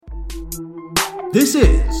This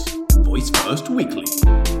is Voice First Weekly.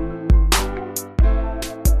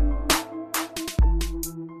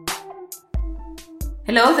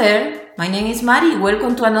 Hello there, my name is Mari.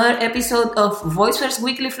 Welcome to another episode of Voice First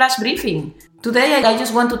Weekly Flash Briefing. Today I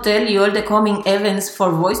just want to tell you all the coming events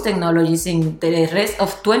for voice technologies in the rest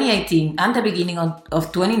of 2018 and the beginning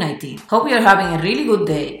of 2019. Hope you are having a really good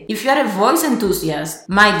day. If you are a voice enthusiast,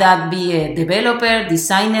 might that be a developer,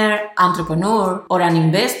 designer, entrepreneur, or an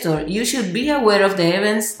investor, you should be aware of the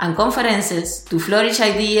events and conferences to flourish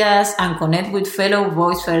ideas and connect with fellow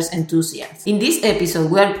voice first enthusiasts. In this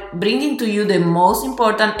episode, we are bringing to you the most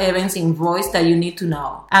important events in voice that you need to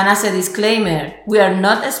know. And as a disclaimer, we are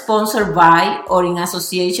not sponsored by or in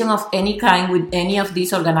association of any kind with any of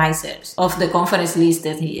these organizers of the conference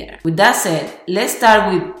listed here. With that said, let's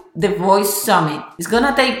start with the Voice Summit. It's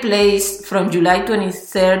gonna take place from July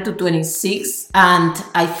 23rd to 26th, and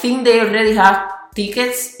I think they already have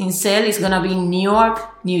tickets in sale. It's gonna be in New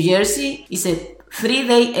York, New Jersey. It's a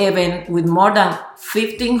 3-day event with more than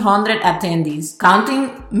 1,500 attendees,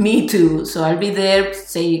 counting me too. So I'll be there,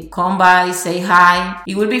 come by, say hi.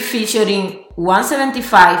 It will be featuring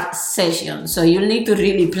 175 sessions, so you'll need to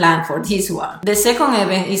really plan for this one. The second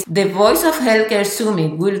event is the Voice of Healthcare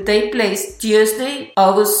Summit, will take place Tuesday,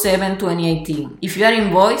 August 7, 2018. If you are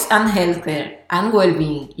in voice and healthcare and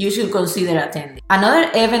well-being, you should consider attending.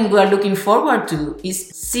 Another event we are looking forward to is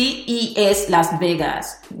CES Las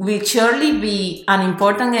Vegas. Will surely be an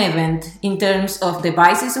important event in terms of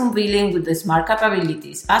devices unveiling with the smart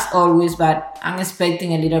capabilities, as always, but I'm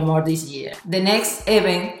expecting a little more this year. The next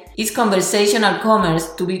event is Conversational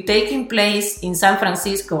Commerce, to be taking place in San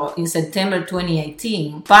Francisco in September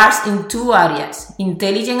 2018, parsed in two areas,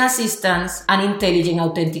 intelligent assistance and intelligent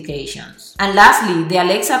authentications. And lastly, the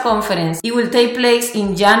Alexa conference. It will take place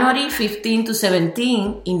in January 15 to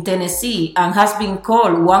 17 in Tennessee and has been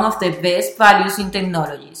called one of the best values in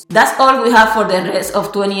technologies. That's all we have for the rest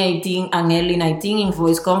of 2018 and early 19 in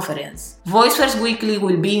Voice Conference. Voice First Weekly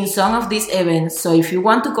will be in some of these events, so if you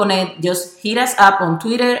want to connect, just hit us up on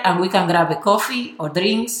Twitter and we can grab a coffee or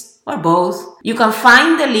drinks or both. You can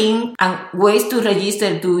find the link and ways to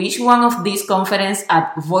register to each one of these conferences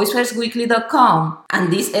at voicefirstweekly.com.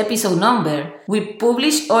 And this episode number, we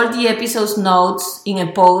publish all the episode's notes in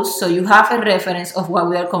a post so you have a reference of what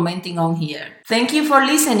we are commenting on here. Thank you for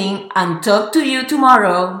listening and talk to you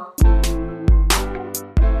tomorrow.